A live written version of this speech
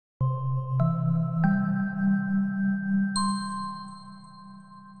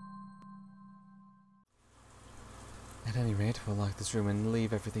any rate, we'll lock this room and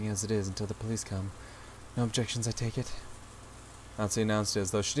leave everything as it is until the police come. No objections, I take it? Nancy announced it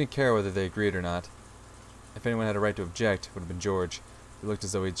as though she didn't care whether they agreed or not. If anyone had a right to object, it would have been George. He looked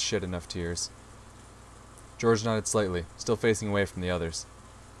as though he'd shed enough tears. George nodded slightly, still facing away from the others.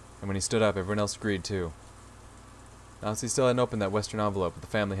 And when he stood up, everyone else agreed too. Nancy still hadn't opened that Western envelope with the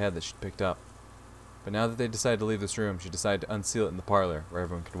family head that she'd picked up. But now that they decided to leave this room, she decided to unseal it in the parlor, where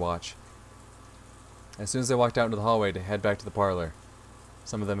everyone could watch. As soon as they walked out into the hallway to head back to the parlor,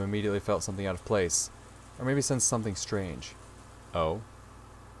 some of them immediately felt something out of place, or maybe sensed something strange. Oh?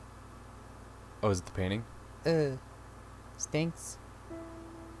 Oh, is it the painting? Stinks.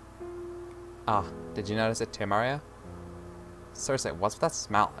 Ah, did you notice it too, Maria? Seriously, what's with that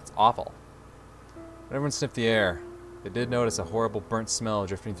smell? It's awful. When everyone sniffed the air, they did notice a horrible burnt smell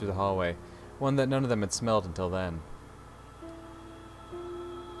drifting through the hallway, one that none of them had smelled until then.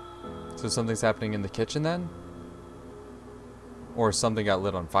 So something's happening in the kitchen then? Or something got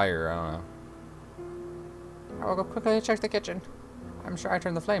lit on fire, I don't know. I'll go quickly check the kitchen. I'm sure I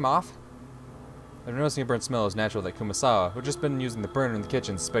turned the flame off. After noticing a burnt smell, it was natural that Kumasawa, who had just been using the burner in the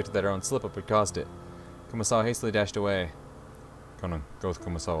kitchen, suspected that her own slip-up had caused it. Kumasawa hastily dashed away. Kanon, go with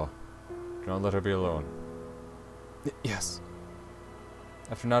Kumasawa. Do not let her be alone. Yes.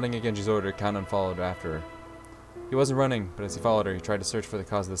 After nodding at Genji's order, Kanon followed after her. He wasn't running, but as he followed her, he tried to search for the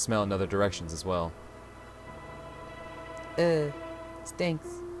cause of the smell in other directions as well. Stinks.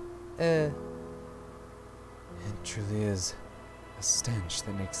 It truly is a stench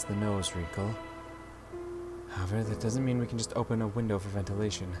that makes the nose wrinkle. However, that doesn't mean we can just open a window for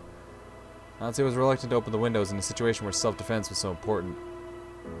ventilation. Nancy was reluctant to open the windows in a situation where self-defense was so important.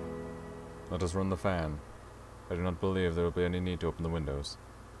 Let us run the fan. I do not believe there will be any need to open the windows.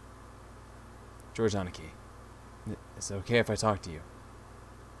 George Aniki, is it okay if I talk to you?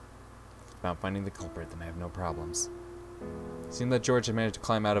 If it's about finding the culprit, then I have no problems. It seemed that George had managed to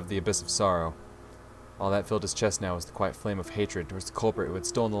climb out of the abyss of sorrow. All that filled his chest now was the quiet flame of hatred towards the culprit who had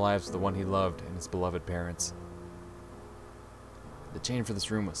stolen the lives of the one he loved and his beloved parents. The chain for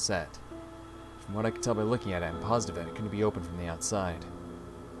this room was set. From what I could tell by looking at it, I'm positive that it couldn't be opened from the outside.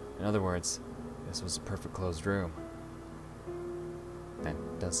 In other words, this was a perfect closed room. That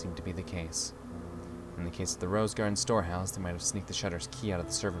does seem to be the case. In the case of the Rose Garden storehouse, they might have sneaked the shutter's key out of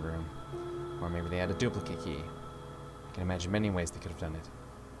the servant room. Or maybe they had a duplicate key. I can imagine many ways they could have done it.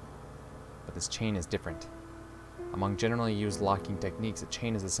 But this chain is different. Among generally used locking techniques, a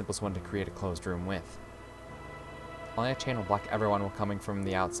chain is the simplest one to create a closed room with. Only a chain will block everyone coming from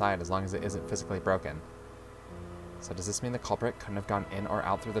the outside as long as it isn't physically broken. So does this mean the culprit couldn't have gone in or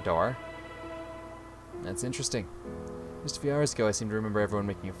out through the door? That's interesting. Just a few hours ago, I seem to remember everyone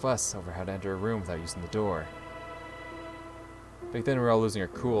making a fuss over how to enter a room without using the door. Back then, we were all losing our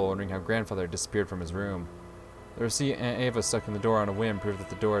cool, wondering how grandfather had disappeared from his room. The receipt Aunt Ava stuck in the door on a whim proved that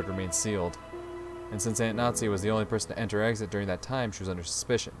the door had remained sealed. And since Aunt Nazi was the only person to enter or exit during that time, she was under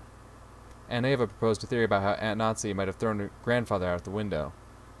suspicion. Aunt Ava proposed a theory about how Aunt Nazi might have thrown her grandfather out the window,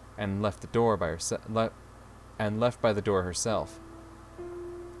 and left by the door herself.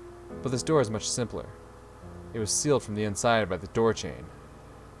 But this door is much simpler. It was sealed from the inside by the door chain.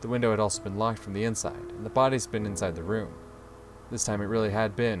 The window had also been locked from the inside, and the body's been inside the room. This time it really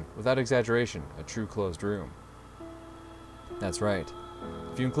had been, without exaggeration, a true closed room. That's right.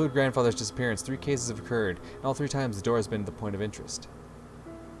 If you include grandfather's disappearance, 3 cases have occurred, and all 3 times the door has been the point of interest.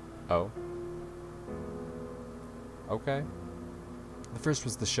 Oh? Okay. The first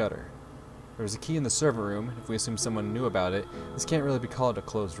was the shutter. There was a key in the servant room, and if we assume someone knew about it, this can't really be called a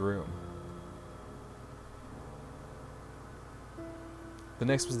closed room. The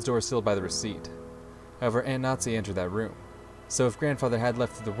next was the door sealed by the receipt. However, Aunt Nazi entered that room. So if grandfather had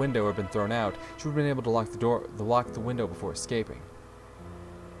left through the window or been thrown out, she would have been able to lock the window before escaping.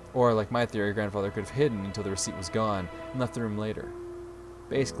 Or, like my theory, grandfather could have hidden until the receipt was gone and left the room later.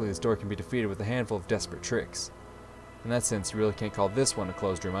 Basically, this door can be defeated with a handful of desperate tricks. In that sense, you really can't call this one a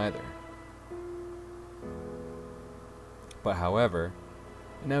closed room either. But however,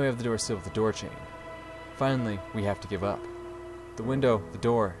 now we have the door sealed with the door chain. Finally, we have to give up. The window, the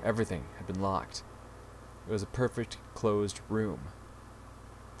door, everything had been locked. It was a perfect closed room.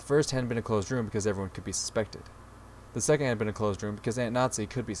 The first hadn't been a closed room because everyone could be suspected. The second had been a closed room because Aunt Nazi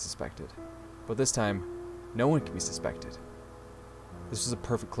could be suspected. But this time, no one could be suspected. This was a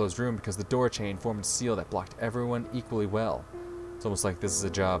perfect closed room because the door chain formed a seal that blocked everyone equally well. It's almost like this is a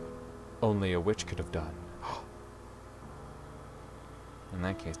job only a witch could have done. In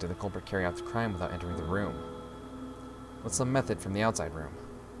that case, did the culprit carry out the crime without entering the room? What's some method from the outside room?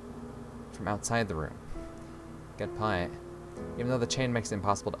 From outside the room. Good point. Even though the chain makes it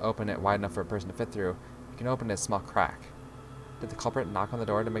impossible to open it wide enough for a person to fit through, You can open a small crack. Did the culprit knock on the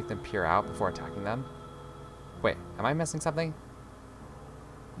door to make them peer out before attacking them? Wait, am I missing something?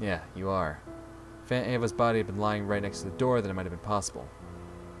 Yeah, you are. If Aunt Ava's body had been lying right next to the door, then it might have been possible.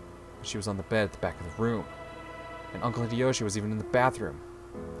 But she was on the bed at the back of the room. And Uncle Hideyoshi was even in the bathroom.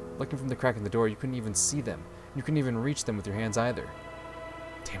 Looking from the crack in the door, you couldn't even see them. And you couldn't even reach them with your hands either.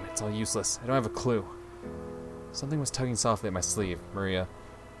 Damn it, it's all useless. I don't have a clue. Something was tugging softly at my sleeve. Maria.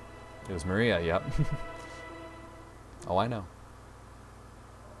 It was Maria, yep. Oh, I know.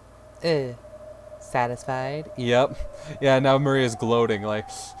 Satisfied? Yep. Yeah, now Maria's gloating. Like,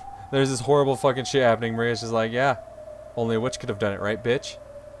 there's this horrible fucking shit happening. Maria's just like, yeah. Only a witch could have done it, right, bitch?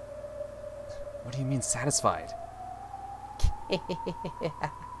 What do you mean, satisfied?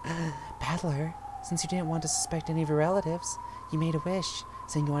 Battler, since you didn't want to suspect any of your relatives, you made a wish,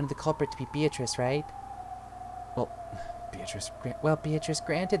 saying you wanted the culprit to be Beatrice, right? Well, Beatrice... Beatrice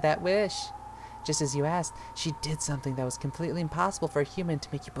granted that wish. Just as you asked, she did something that was completely impossible for a human to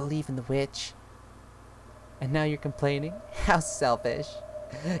make you believe in the witch. And now you're complaining? How selfish.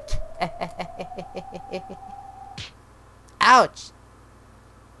 Ouch!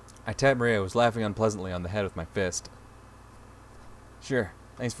 I tapped Maria, who was laughing unpleasantly on the head with my fist. Sure,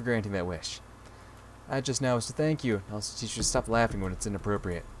 thanks for granting that wish. I just now was to thank you, and also teach you to stop laughing when it's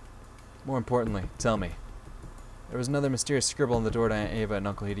inappropriate. More importantly, tell me. There was another mysterious scribble on the door to Aunt Ava and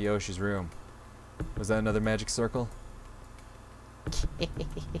Uncle Hideyoshi's room. Was that another magic circle?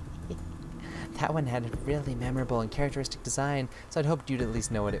 That one had a really memorable and characteristic design, so I'd hoped you'd at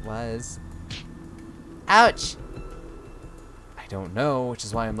least know what it was. Ouch! I don't know, which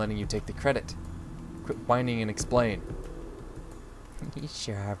is why I'm letting you take the credit. Quit whining and explain. You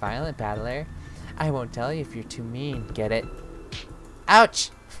sure are violent, Battler. I won't tell you if you're too mean, get it? Ouch!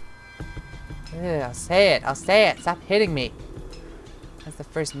 Ugh, I'll say it, stop hitting me! That's the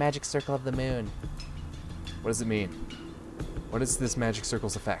first magic circle of the moon. What does it mean? What is this magic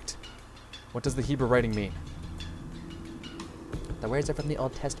circle's effect? What does the Hebrew writing mean? The words are from the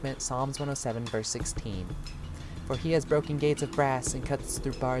Old Testament, Psalms 107, verse 16. For he has broken gates of brass and cuts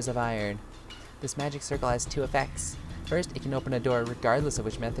through bars of iron. This magic circle has two effects. First, it can open a door regardless of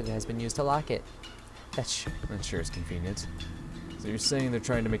which method has been used to lock it. That sure is convenient. So you're saying they're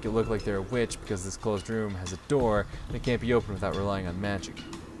trying to make it look like they're a witch because this closed room has a door that can't be opened without relying on magic.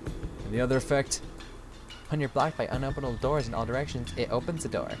 And the other effect? When you're blocked by unopenable doors in all directions, it opens the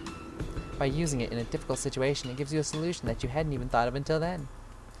door. By using it in a difficult situation, it gives you a solution that you hadn't even thought of until then.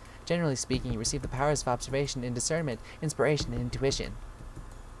 Generally speaking, you receive the powers of observation and discernment, inspiration and intuition.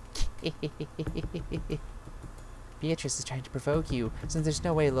 Beatrice is trying to provoke you, since there's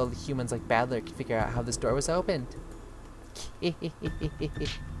no way lowly humans like Battler can figure out how this door was opened.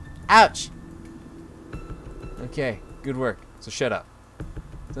 Ouch! Okay, good work. So shut up.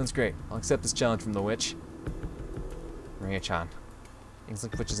 Sounds great. I'll accept this challenge from the witch. Maria-chan, things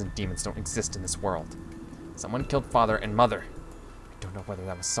like witches and demons don't exist in this world. Someone killed father and mother. I don't know whether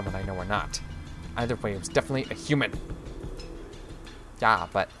that was someone I know or not. Either way, it was definitely a human. Yeah,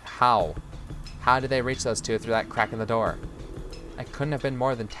 but how? How did they reach those two through that crack in the door? It couldn't have been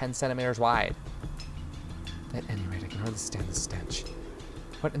more than 10 centimeters wide. At any rate, I can hardly stand the stench.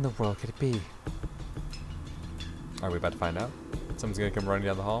 What in the world could it be? Are we about to find out? Someone's gonna come running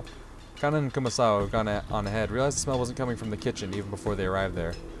down the hall? Kanon and Kumasawa, who have gone on ahead, realized the smell wasn't coming from the kitchen even before they arrived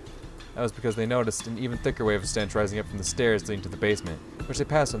there. That was because they noticed an even thicker wave of stench rising up from the stairs leading to the basement, which they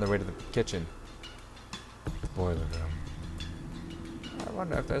passed on their way to the kitchen. The boiler room. I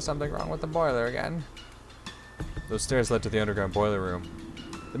wonder if there's something wrong with the boiler again. Those stairs led to the underground boiler room.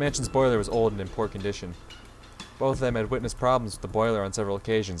 The mansion's boiler was old and in poor condition. Both of them had witnessed problems with the boiler on several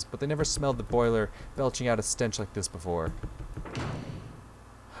occasions, but they never smelled the boiler belching out a stench like this before.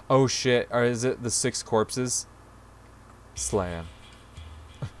 Oh shit, is it the 6 corpses? Slam.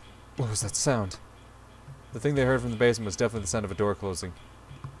 What was that sound? The thing they heard from the basement was definitely the sound of a door closing.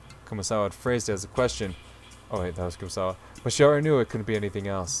 Kumasawa had phrased it as a question. Oh wait, that was Kumasawa. But she already knew it couldn't be anything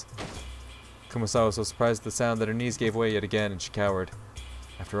else. Kumasawa was so surprised at the sound that her knees gave way yet again and she cowered.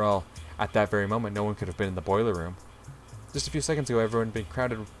 After all, at that very moment, no one could have been in the boiler room. Just a few seconds ago, everyone had been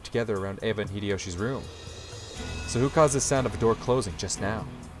crowded together around Eva and Hideyoshi's room. So who caused this sound of a door closing just now?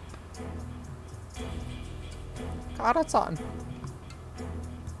 Kanon-san.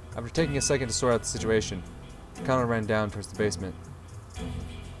 After taking a second to sort out the situation, Kanon ran down towards the basement.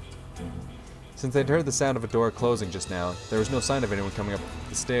 Since they'd heard the sound of a door closing just now, there was no sign of anyone coming up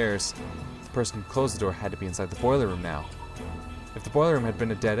the stairs. The person who closed the door had to be inside the boiler room now. If the boiler room had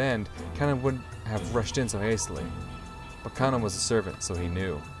been a dead end, Kanon wouldn't have rushed in so hastily. But Kanon was a servant, so he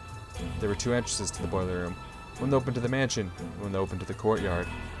knew. There were 2 entrances to the boiler room, one that opened to the mansion, and one that opened to the courtyard.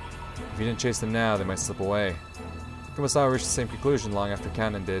 If he didn't chase them now, they might slip away. Kumasawa reached the same conclusion long after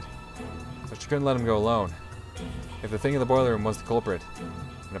Kanon did, but she couldn't let him go alone. If the thing in the boiler room was the culprit,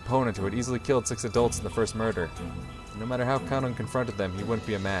 an opponent who had easily killed 6 adults in the first murder, no matter how Kanon confronted them, he wouldn't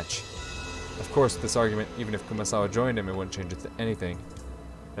be a match. Of course, with this argument, even if Kumasawa joined him, it wouldn't change anything.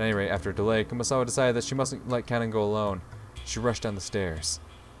 At any rate, after a delay, Kumasawa decided that she mustn't let Kanon go alone. She rushed down the stairs.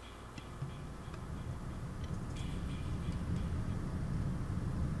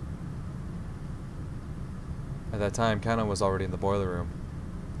 At that time, Kanon was already in the boiler room.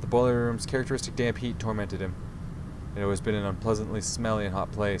 The boiler room's characteristic damp heat tormented him. It had always been an unpleasantly smelly and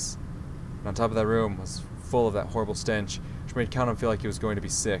hot place. And on top of that room was full of that horrible stench, which made Kanon feel like he was going to be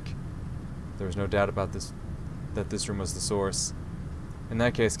sick. There was no doubt about this, that this room was the source. In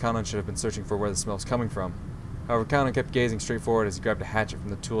that case, Kanon should have been searching for where the smell was coming from. However, Kanon kept gazing straight forward as he grabbed a hatchet from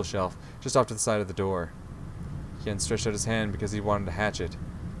the tool shelf just off to the side of the door. He hadn't stretched out his hand because he wanted a hatchet.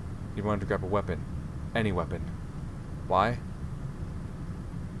 He wanted to grab a weapon. Any weapon. Why?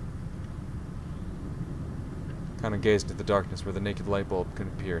 Kanon gazed into the darkness where the naked light bulb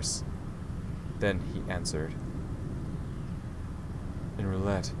couldn't pierce. Then he answered. In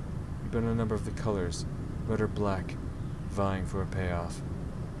roulette, you bet on a number of the colors, red or black, vying for a payoff.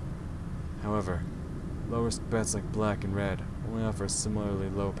 However, low-risk bets like black and red only offer a similarly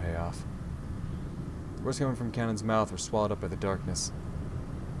low payoff. The words coming from Kanon's mouth were swallowed up by the darkness.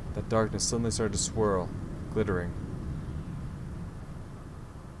 That darkness suddenly started to swirl, glittering.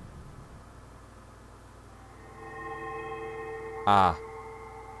 Ah.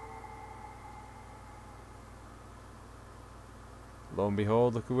 Lo and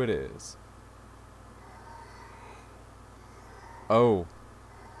behold, look who it is. Oh.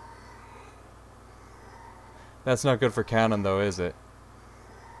 That's not good for Kanon, though, is it?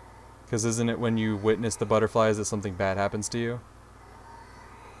 Because isn't it when you witness the butterflies that something bad happens to you?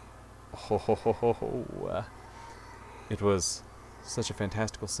 Ho ho ho ho ho. It was such a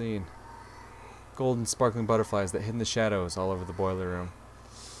fantastical scene. Golden sparkling butterflies that hid in the shadows all over the boiler room.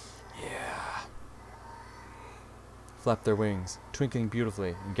 Yeah. Flapped their wings, twinkling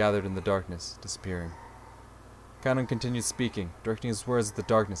beautifully, and gathered in the darkness, disappearing. Kanon continued speaking, directing his words at the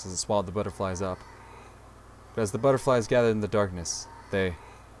darkness as it swallowed the butterflies up. But as the butterflies gathered in the darkness, they,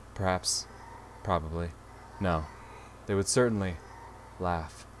 perhaps, probably, no, they would certainly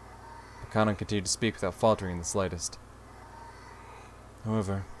laugh. But Kanon continued to speak without faltering in the slightest.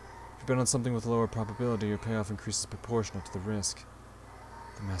 However, if you bet on something with a lower probability, your payoff increases proportional to the risk.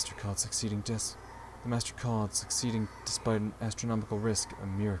 The master called succeeding despite an astronomical risk a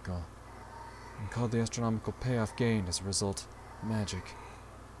miracle, and called the astronomical payoff gained as a result magic.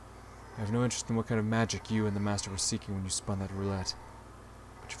 I have no interest in what kind of magic you and the master were seeking when you spun that roulette,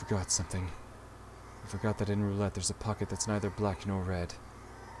 but you forgot something. You forgot that in roulette there's a pocket that's neither black nor red.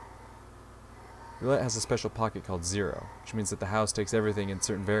 Roulette has a special pocket called Zero, which means that the house takes everything in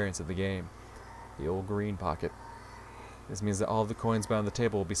certain variants of the game. The old green pocket. This means that all of the coins bound on the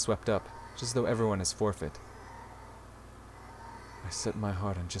table will be swept up, just as though everyone has forfeit. I set my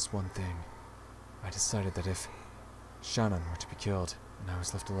heart on just one thing. I decided that if Shannon were to be killed, and I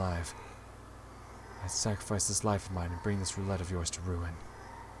was left alive, I'd sacrifice this life of mine and bring this roulette of yours to ruin.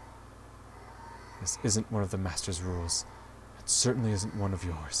 This isn't one of the master's rules. It certainly isn't one of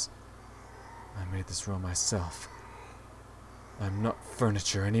yours. I made this rule myself. I'm not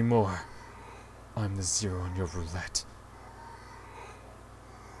furniture anymore. I'm the zero on your roulette.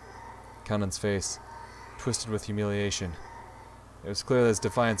 Kanon's face twisted with humiliation. It was clear that his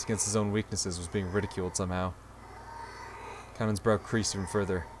defiance against his own weaknesses was being ridiculed somehow. Kanon's brow creased even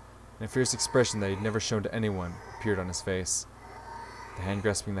further, and a fierce expression that he had never shown to anyone appeared on his face. The hand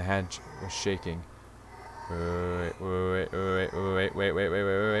grasping the hatch was shaking. Wait.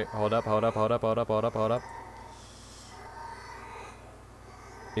 Hold up.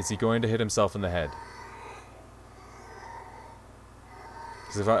 Is he going to hit himself in the head?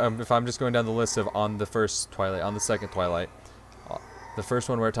 Because if I'm just going down the list of on the second Twilight, the first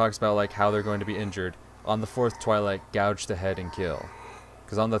one where it talks about like how they're going to be injured, on the fourth Twilight, gouge the head and kill.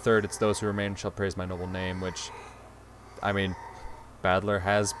 Because on the third, it's those who remain shall praise my noble name, which, I mean, Battler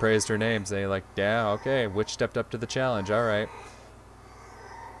has praised her name, saying like, yeah, okay, witch stepped up to the challenge, alright.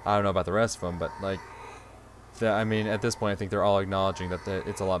 I don't know about the rest of them, but like, I mean, at this point I think they're all acknowledging that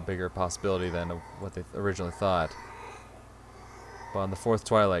it's a lot bigger possibility than what they originally thought. But on the fourth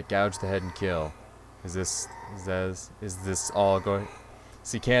Twilight, gouge the head and kill. Is this all going...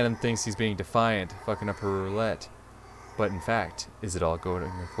 See, Kanon thinks he's being defiant, fucking up her roulette. But in fact, is it all going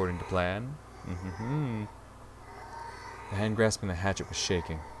according to plan? The hand grasping the hatchet was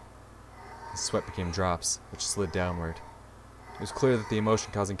shaking. His sweat became drops, which slid downward. It was clear that the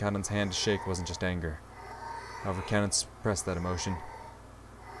emotion causing Kanon's hand to shake wasn't just anger. However, Kanon suppressed that emotion.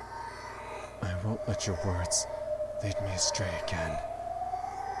 I won't let your words lead me astray again.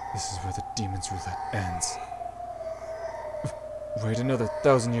 This is where the demon's roulette ends. Wait another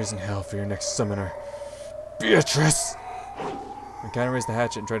 1,000 years in hell for your next summoner. Beatrice! When Kanon raised the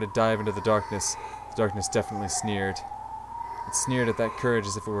hatchet and tried to dive into the darkness definitely sneered. It sneered at that courage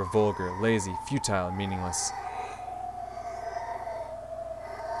as if it were vulgar, lazy, futile, and meaningless.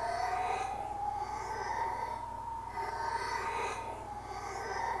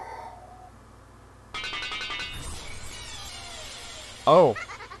 Oh!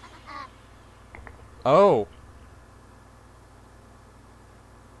 Oh!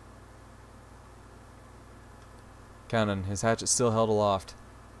 Kanon, his hatchet still held aloft,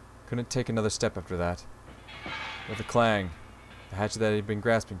 couldn't take another step after that. With a clang, the hatchet that he had been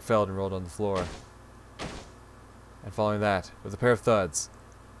grasping fell and rolled on the floor. And following that, with a pair of thuds,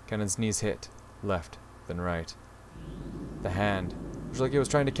 Kanon's knees hit, left, then right. The hand, which looked like it was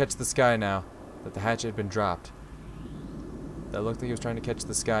trying to catch the sky now that the hatchet had been dropped. That looked like he was trying to catch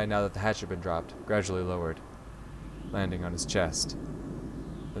the sky now that the hatchet had been dropped, gradually lowered, landing on his chest.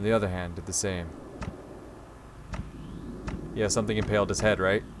 Then the other hand did the same. Yeah, something impaled his head,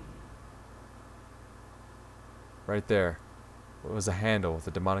 right? Right there. It was a handle with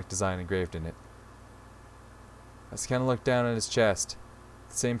a demonic design engraved in it. As Kanon looked down at his chest,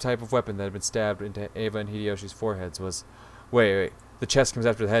 the same type of weapon that had been stabbed into Eva and Hideyoshi's foreheads was... Wait. The chest comes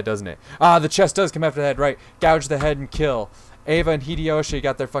after the head, doesn't it? Ah, the chest does come after the head, right. Gouge the head and kill. Eva and Hideyoshi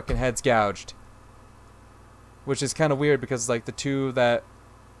got their fucking heads gouged. Which is kind of weird because, like, the two that...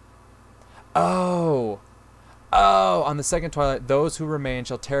 Oh! Oh, on the second twilight, those who remain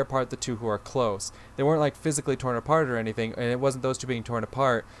shall tear apart the two who are close. They weren't like physically torn apart or anything, and it wasn't those two being torn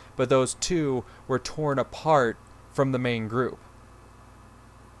apart, but those two were torn apart from the main group.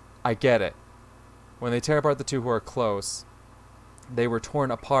 I get it. When they tear apart the two who are close, they were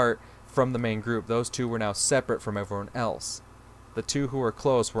torn apart from the main group. Those two were now separate from everyone else. The two who were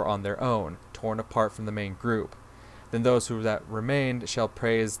close were on their own, torn apart from the main group. Then those who that remained shall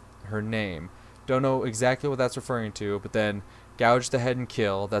praise her name. Don't know exactly what that's referring to, but then gouge the head and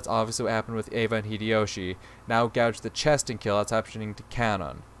kill. That's obviously what happened with Eva and Hideyoshi. Now gouge the chest and kill. That's happening to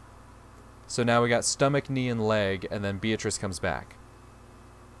Kanon. So now we got stomach, knee, and leg, and then Beatrice comes back.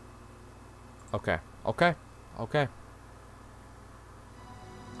 Okay. Okay. Okay.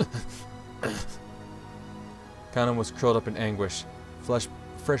 Kanon was curled up in anguish,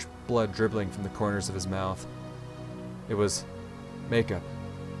 fresh blood dribbling from the corners of his mouth. It was makeup.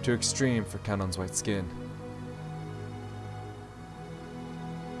 Too extreme for Kanon's white skin.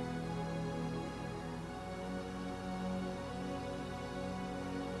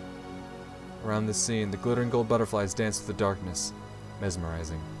 Around this scene, the glittering gold butterflies danced through the darkness,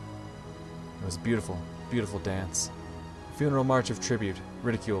 mesmerizing. It was a beautiful, beautiful dance. A funeral march of tribute,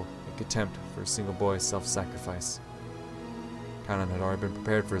 ridicule, and contempt for a single boy's self-sacrifice. Kanon had already been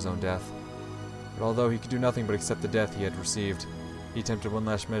prepared for his own death, but although he could do nothing but accept the death he had received, he attempted one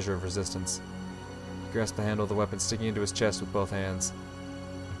last measure of resistance. He grasped the handle of the weapon sticking into his chest with both hands.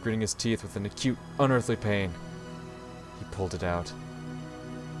 Gritting his teeth with an acute, unearthly pain, he pulled it out.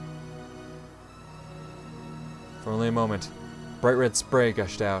 For only a moment, bright red spray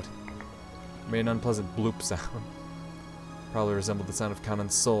gushed out. It made an unpleasant bloop sound. Probably resembled the sound of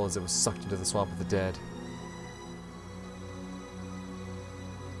Kanon's soul as it was sucked into the swamp of the dead.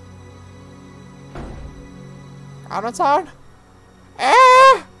 Kanon-san?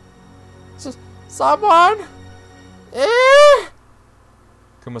 Eh! Someone! Eh!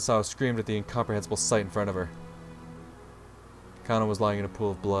 Kumasawa screamed at the incomprehensible sight in front of her. Kanon was lying in a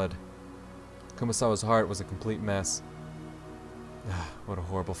pool of blood. Kumasawa's heart was a complete mess. What a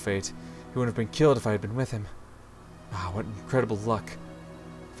horrible fate. He wouldn't have been killed if I had been with him. What incredible luck.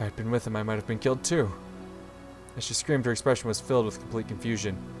 If I had been with him, I might have been killed too. As she screamed, her expression was filled with complete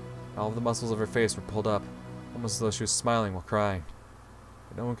confusion. All of the muscles of her face were pulled up, almost as though she was smiling while crying.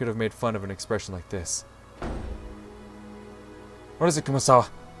 But no one could have made fun of an expression like this. What is it, Kumasawa?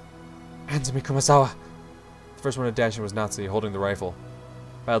 Answer me, Kumasawa! The first one to dash in was Natsuki, holding the rifle.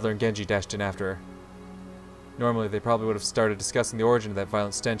 Battler and Genji dashed in after her. Normally, they probably would have started discussing the origin of that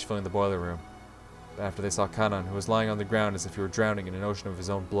violent stench filling the boiler room. But after they saw Kanon, who was lying on the ground as if he were drowning in an ocean of his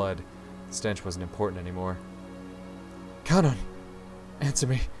own blood, the stench wasn't important anymore. Kanon! Answer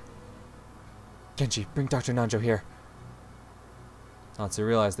me! Genji, bring Dr. Nanjo here. Natsu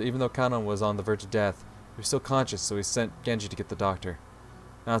realized that even though Kanon was on the verge of death, he was still conscious, so he sent Genji to get the doctor.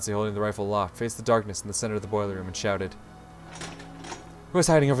 Natsu, holding the rifle aloft, faced the darkness in the center of the boiler room and shouted, "Who is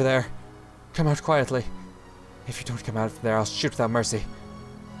hiding over there? Come out quietly." If you don't come out of there, I'll shoot without mercy.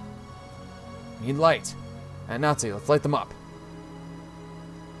 Need light. And Nazi, let's light them up.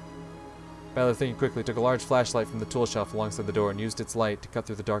 Battler, thinking quickly, took a large flashlight from the tool shelf alongside the door and used its light to cut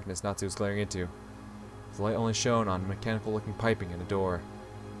through the darkness Nazi was glaring into. The light only shone on mechanical-looking piping and a door.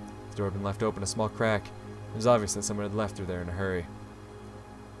 The door had been left open a small crack. It was obvious that someone had left through there in a hurry.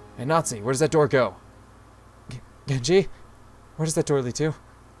 Hey, Nazi, where does that door go? Genji? Where does that door lead to?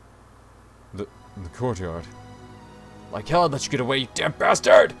 The courtyard. Like hell I'd let you get away, you damn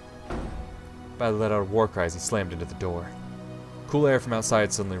bastard! Battler let out a war cry as he slammed into the door. Cool air from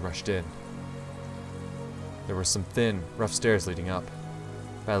outside suddenly rushed in. There were some thin, rough stairs leading up.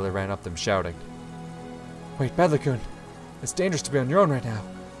 Battler ran up them, shouting. Wait, Battler-kun! It's dangerous to be on your own right now.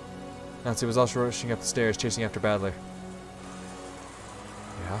 Nazi was also rushing up the stairs, chasing after Battler.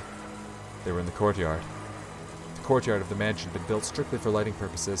 Yeah? They were in the courtyard. The courtyard of the mansion had been built strictly for lighting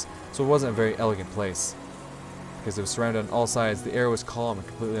purposes, so it wasn't a very elegant place. Because it was surrounded on all sides, the air was calm and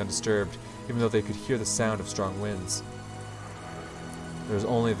completely undisturbed, even though they could hear the sound of strong winds. There was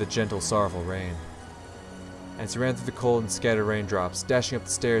only the gentle, sorrowful rain. As he ran through the cold and scattered raindrops, dashing up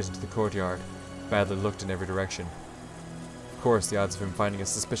the stairs into the courtyard, Battler looked in every direction. Of course, the odds of him finding a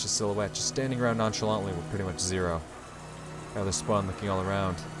suspicious silhouette just standing around nonchalantly were pretty much zero. Battler spun, looking all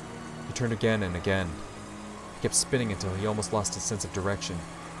around. He turned again and again. He kept spinning until he almost lost his sense of direction.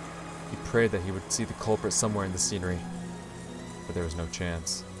 He prayed that he would see the culprit somewhere in the scenery, but there was no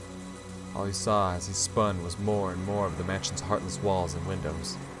chance. All he saw as he spun was more and more of the mansion's heartless walls and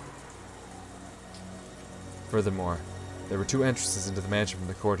windows. Furthermore, there were two entrances into the mansion from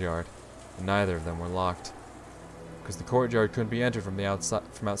the courtyard, and neither of them were locked. Because the courtyard couldn't be entered from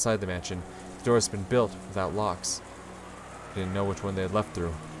outside the mansion, the doors had been built without locks. He didn't know which one they had left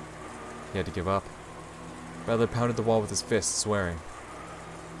through. He had to give up. Battler pounded the wall with his fist, swearing.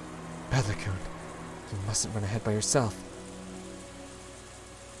 Battler-kun, you mustn't run ahead by yourself.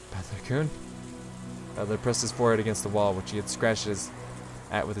 Battler-kun? Battler pressed his forehead against the wall, which he had scratched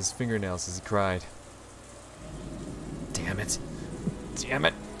at with his fingernails as he cried. Damn it! Damn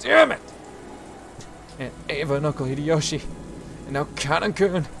it! Damn it! And Ava and Uncle Hideyoshi, and now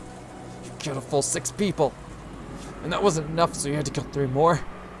Kanon-kun! You killed a full 6 people! And that wasn't enough, so you had to kill 3 more?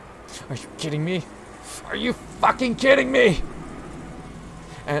 Are you kidding me? Are you fucking kidding me?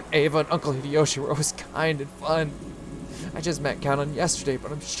 Aunt Ava and Uncle Hideyoshi were always kind and fun. I just met Kanon yesterday,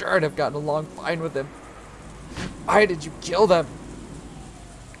 but I'm sure I'd have gotten along fine with him. Why did you kill them?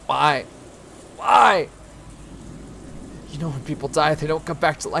 Why? Why? You know when people die, they don't come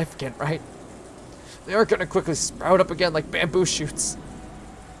back to life again, right? They aren't gonna quickly sprout up again like bamboo shoots.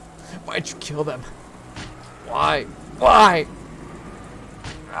 Why'd you kill them? Why? Why?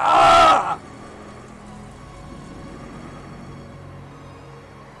 Ah!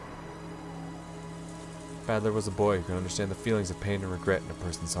 Battler was a boy who could understand the feelings of pain and regret in a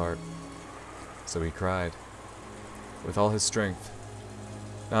person's heart. So he cried. With all his strength.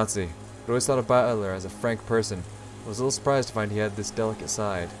 Nazi, who always thought of Battler as a frank person, was a little surprised to find he had this delicate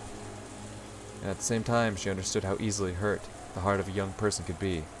side. And at the same time, she understood how easily hurt the heart of a young person could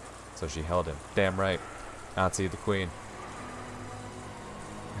be. So she held him. Damn right. Nazi, the queen.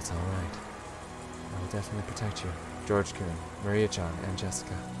 It's alright. I will definitely protect you. George-kun, Maria-chan, and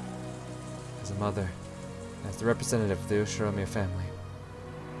Jessica. As a mother, as the representative of the Ushiromiya family.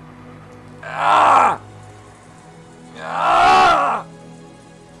 Ah! Ah!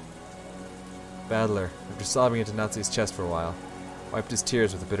 Battler, after sobbing into Nazi's chest for a while, wiped his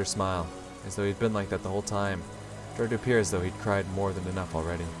tears with a bitter smile, as though he'd been like that the whole time, tried to appear as though he'd cried more than enough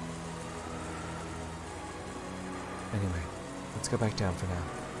already. Anyway, let's go back down for now.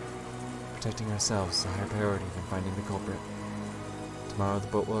 Protecting ourselves is a higher priority than finding the culprit. Tomorrow the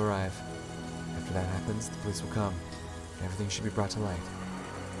boat will arrive. After that happens, the police will come, and everything should be brought to light.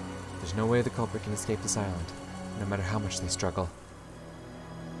 There's no way the culprit can escape this island, no matter how much they struggle.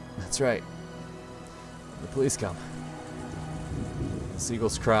 That's right. When the police come. The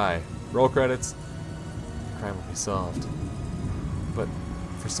seagulls cry. Roll credits. The crime will be solved. But,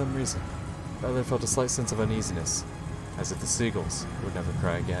 for some reason, Battler felt a slight sense of uneasiness, as if the seagulls would never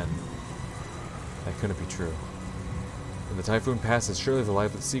cry again. That couldn't be true. When the typhoon passes, surely the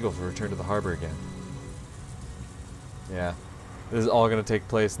life of the seagulls will return to the harbor again. Yeah. This is all going to take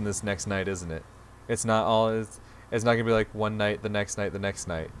place in this next night, isn't it? It's not not going to be like one night, the next night, the next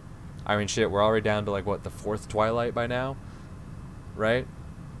night. I mean, shit, we're already down to like, what, the 4th twilight by now? Right?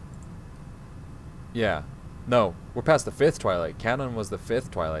 Yeah. No, we're past the 5th twilight. Kanon was the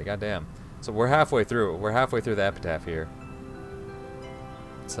 5th twilight, goddamn. So we're halfway through. We're halfway through the epitaph here.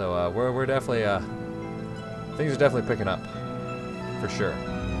 So, we're definitely, things are definitely picking up. For sure.